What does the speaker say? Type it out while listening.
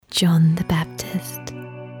John the Baptist,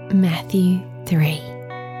 Matthew 3.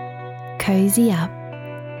 Cozy up.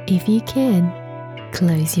 If you can,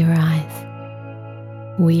 close your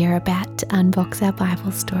eyes. We are about to unbox our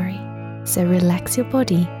Bible story, so relax your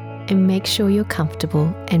body and make sure you're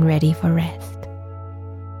comfortable and ready for rest.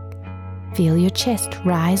 Feel your chest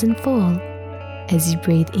rise and fall as you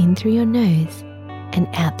breathe in through your nose and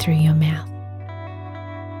out through your mouth.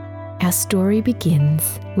 Our story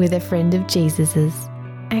begins with a friend of Jesus's.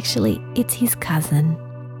 Actually, it's his cousin,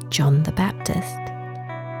 John the Baptist.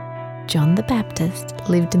 John the Baptist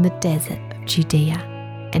lived in the desert of Judea,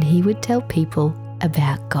 and he would tell people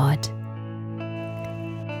about God.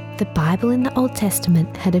 The Bible in the Old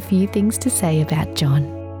Testament had a few things to say about John.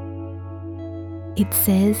 It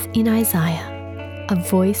says in Isaiah, a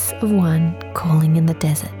voice of one calling in the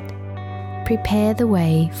desert, "Prepare the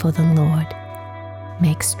way for the Lord,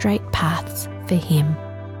 make straight paths for him."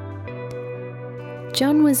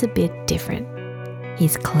 John was a bit different.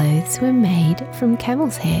 His clothes were made from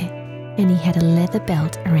camel's hair, and he had a leather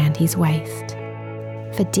belt around his waist.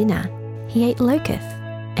 For dinner, he ate locusts,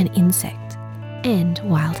 an insect, and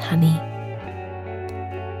wild honey.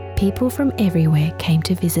 People from everywhere came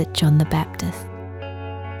to visit John the Baptist.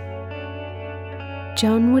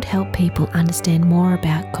 John would help people understand more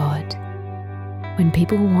about God. When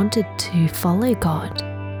people wanted to follow God,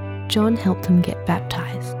 John helped them get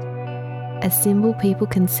baptized, a symbol people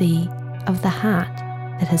can see of the heart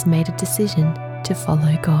that has made a decision to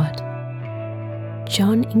follow God.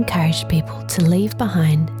 John encouraged people to leave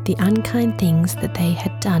behind the unkind things that they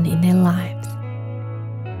had done in their lives.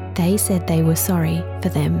 They said they were sorry for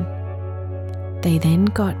them. They then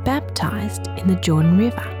got baptized in the Jordan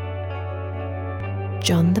River.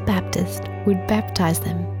 John the Baptist would baptize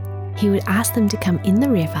them. He would ask them to come in the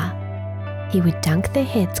river. He would dunk their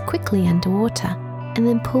heads quickly underwater and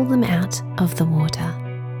then pull them out of the water.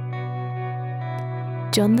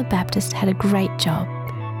 John the Baptist had a great job,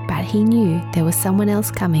 but he knew there was someone else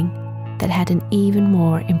coming that had an even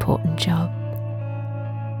more important job.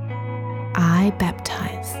 I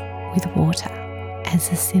baptize with water as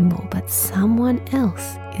a symbol, but someone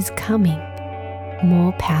else is coming,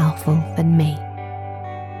 more powerful than me.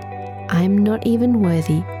 I am not even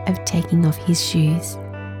worthy of taking off his shoes.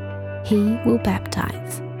 He will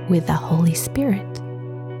baptize with the Holy Spirit.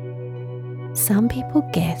 Some people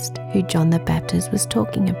guessed who John the Baptist was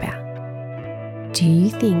talking about. Do you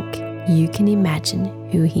think you can imagine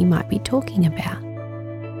who he might be talking about?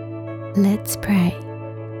 Let's pray.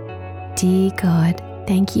 Dear God,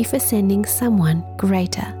 thank you for sending someone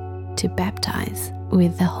greater to baptize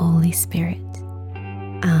with the Holy Spirit.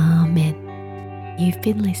 Amen. You've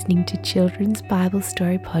been listening to Children's Bible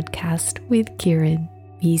Story Podcast with Kieran.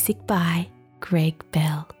 Music by Greg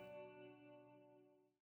Bell.